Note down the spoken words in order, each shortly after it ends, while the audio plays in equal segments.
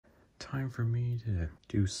time for me to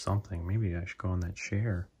do something. Maybe I should go on that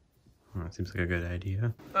chair. That seems like a good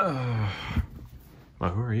idea. Well,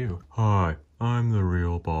 who are you? Hi, I'm the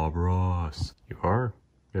real Bob Ross. You are?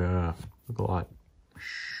 Yeah, look a lot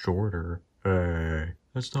shorter. Hey,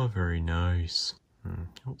 that's not very nice. You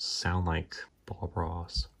don't sound like Bob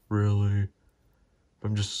Ross. Really?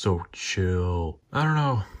 I'm just so chill. I don't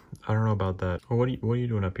know about that. Oh, what are you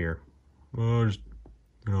doing up here? Oh, just,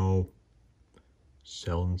 you know,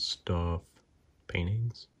 selling stuff.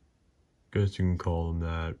 Paintings? Guess you can call them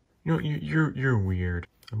that. You know, you're weird.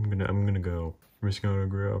 I'm gonna go. You're missing out on a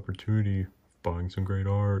great opportunity. Buying some great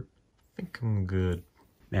art. I think I'm good.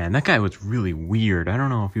 Man, that guy was really weird. I don't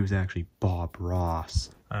know if he was actually Bob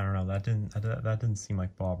Ross. I don't know. That didn't seem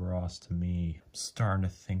like Bob Ross to me. I'm starting to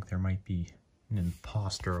think there might be an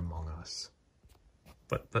imposter among us.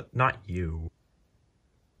 But not you.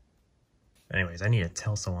 Anyways, I need to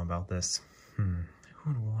tell someone about this. Who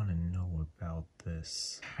would want to know about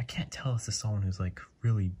this? I can't tell this to someone who's like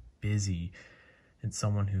really busy and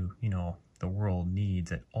someone who, you know, the world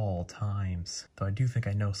needs at all times. Though I do think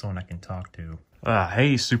I know someone I can talk to.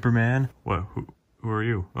 Hey, Superman. What? Who are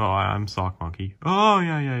you? Oh, I'm Sock Monkey. Oh,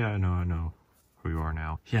 yeah. I know who you are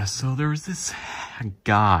now. Yeah, so there was this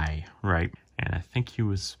guy, right? And I think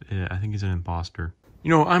he's an imposter. You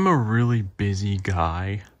know, I'm a really busy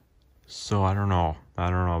guy, so I don't know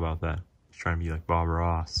about that. He's trying to be like Bob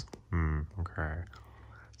Ross. Okay.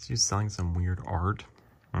 So he's selling some weird art.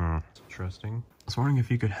 It's interesting. I was wondering if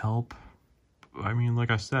you could help. I mean, like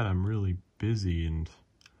I said, I'm really busy and...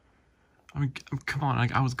 I mean, come on,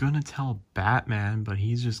 like, I was gonna tell Batman, but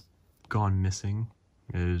he's just gone missing.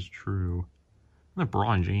 It is true. And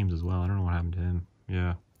LeBron James as well. I don't know what happened to him.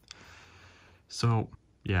 Yeah. So,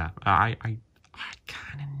 yeah, I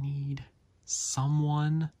kind of need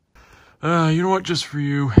someone. You know what, just for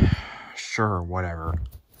you. Sure, whatever.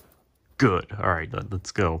 Good. All right,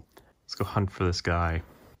 let's go. Let's go hunt for this guy.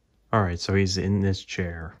 All right, so he's in this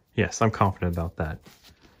chair. Yes, I'm confident about that.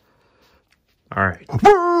 All right.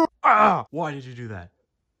 Ah! Why did you do that?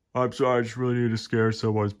 I'm sorry, I just really needed to scare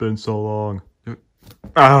someone. It's been so long.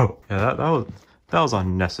 Oh! Yeah, that was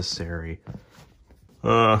unnecessary.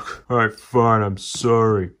 Alright, fine, I'm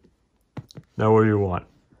sorry. Now what do you want?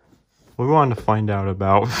 We wanted to find out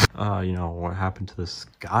about, you know, what happened to this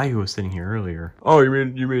guy who was sitting here earlier. Oh, you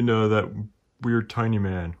mean that weird tiny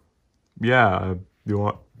man? Yeah, you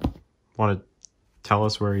want to tell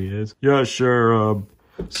us where he is? Yeah, sure,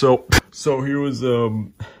 so he was,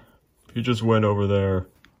 he just went over there.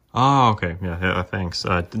 Oh, okay. Yeah, thanks.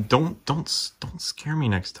 Don't scare me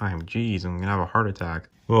next time. Jeez, I'm gonna have a heart attack.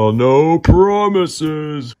 Well, no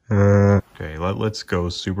promises. Okay, let's go,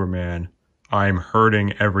 Superman. I'm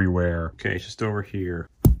hurting everywhere. Okay, it's just over here.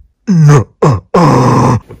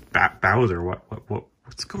 Bowser,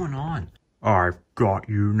 what's going on? I've got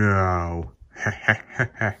you now.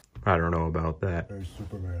 I don't know about that. Hey,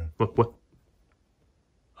 Superman. What?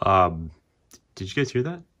 Did you guys hear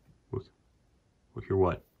that? Hear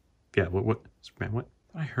what? Yeah, what? Superman, what?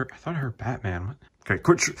 I thought I heard Batman. What? Okay,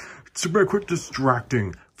 Superman, quit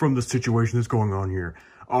distracting from the situation that's going on here.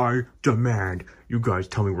 I demand you guys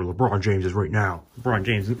tell me where LeBron James is right now. LeBron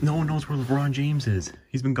James? No one knows where LeBron James is.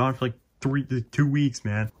 He's been gone for like 2 weeks,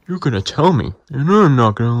 man. You're gonna tell me, and I'm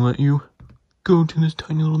not gonna let you go to this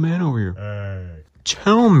tiny little man over here. Hey.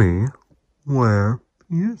 Tell me where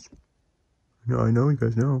he is. No, I know you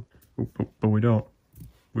guys know, but we don't.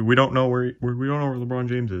 We don't know where LeBron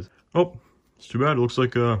James is. Oh, it's too bad. It looks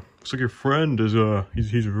like your friend is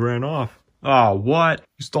he's ran off. Ah, what?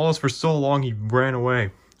 You stalled us for so long, he ran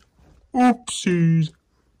away. Oopsies.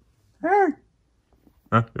 Hey.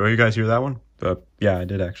 Huh? Oh, you guys hear that one? Yeah, I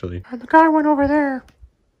did actually. The guy went over there.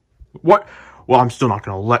 What? Well, I'm still not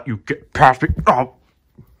gonna let you get past me. Oh.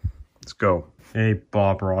 Let's go. Hey,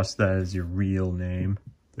 Bob Ross, that is your real name.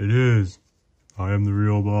 It is. I am the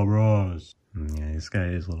real Bob Ross. Yeah, this guy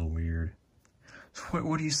is a little weird. So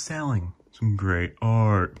what are you selling? Some great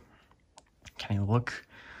art. Can I look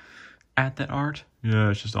at that art? Yeah,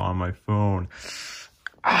 it's just on my phone.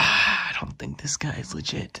 I don't think this guy is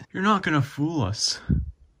legit. You're not gonna fool us,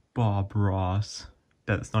 Bob Ross.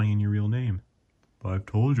 That's not even your real name. I've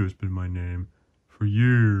told you it's been my name. For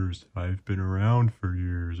years. I've been around for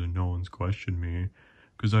years and no one's questioned me.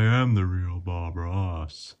 Because I am the real Bob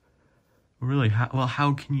Ross. Really?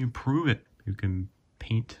 How can you prove it? You can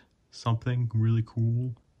paint something really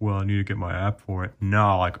cool? Well, I need to get my app for it.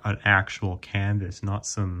 No, like an actual canvas, not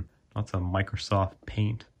some Microsoft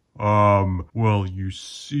Paint. Well, you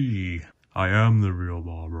see, I am the real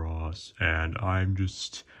Bob Ross, and I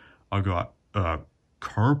got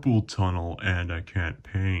carpal tunnel and I can't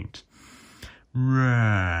paint.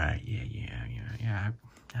 Right. Yeah.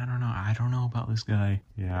 I don't know about this guy.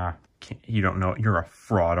 Yeah. You don't know. You're a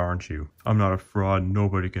fraud, aren't you? I'm not a fraud.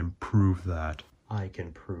 Nobody can prove that. I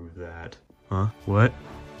can prove that. Huh? What?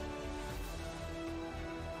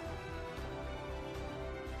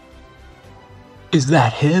 Is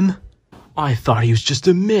that him? I thought he was just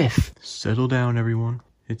a myth. Settle down, everyone.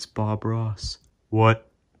 It's Bob Ross. What?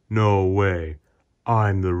 No way.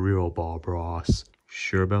 I'm the real Bob Ross.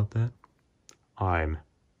 Sure about that? I'm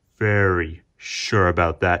very sure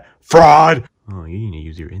about that. Fraud! Oh, you need to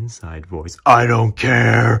use your inside voice. I don't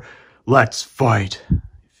care. Let's fight.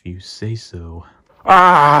 If you say so.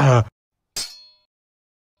 Ah!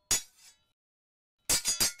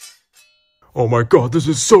 Oh my god, this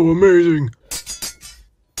is so amazing!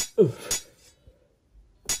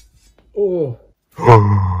 Oh.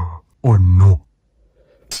 Oh no.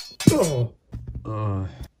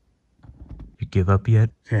 You give up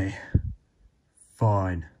yet? Okay.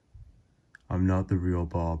 Fine. I'm not the real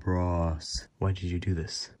Bob Ross. Why did you do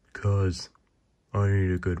this? Because I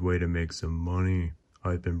need a good way to make some money.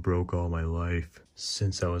 I've been broke all my life.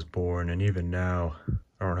 Since I was born, and even now,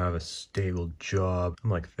 I don't have a stable job. I'm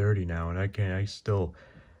like 30 now, and I still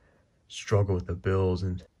struggle with the bills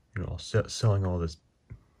and, you know, selling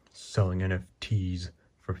NFTs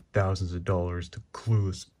for thousands of dollars to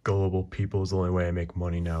clueless, gullible people is the only way I make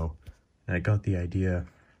money now. And I got the idea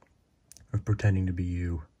of pretending to be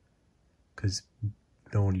you, because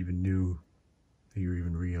no one even knew that you were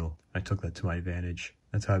even real. I took that to my advantage.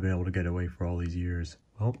 That's how I've been able to get away for all these years.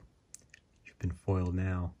 Well, you've been foiled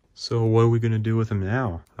now. So what are we gonna do with him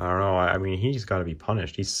now? I don't know. I mean, he's got to be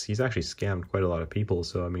punished. He's actually scammed quite a lot of people.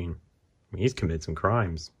 So I mean, he's committed some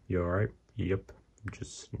crimes. You all right? Yep. I'm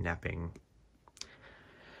just snapping.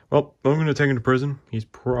 Well, I'm gonna take him to prison. He's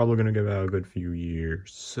probably gonna give out a good few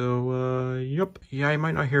years. So, yep. Yeah, I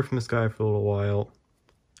might not hear from this guy for a little while.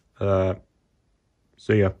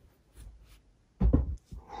 See ya.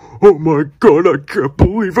 Oh my god, I can't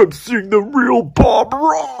believe I'm seeing the real Bob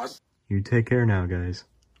Ross! You take care now, guys.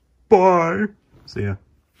 Bye! See ya.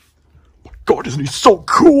 My god, isn't he so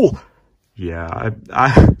cool? Yeah,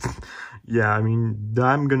 yeah, I mean,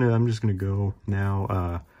 I'm just gonna go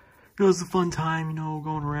now. It was a fun time, you know,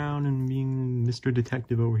 going around and being Mr.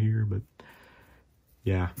 Detective over here, but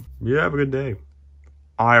yeah. You have a good day.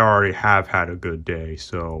 I already have had a good day,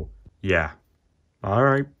 so yeah.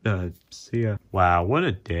 Alright, see ya. Wow, what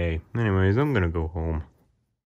a day. Anyways, I'm gonna go home.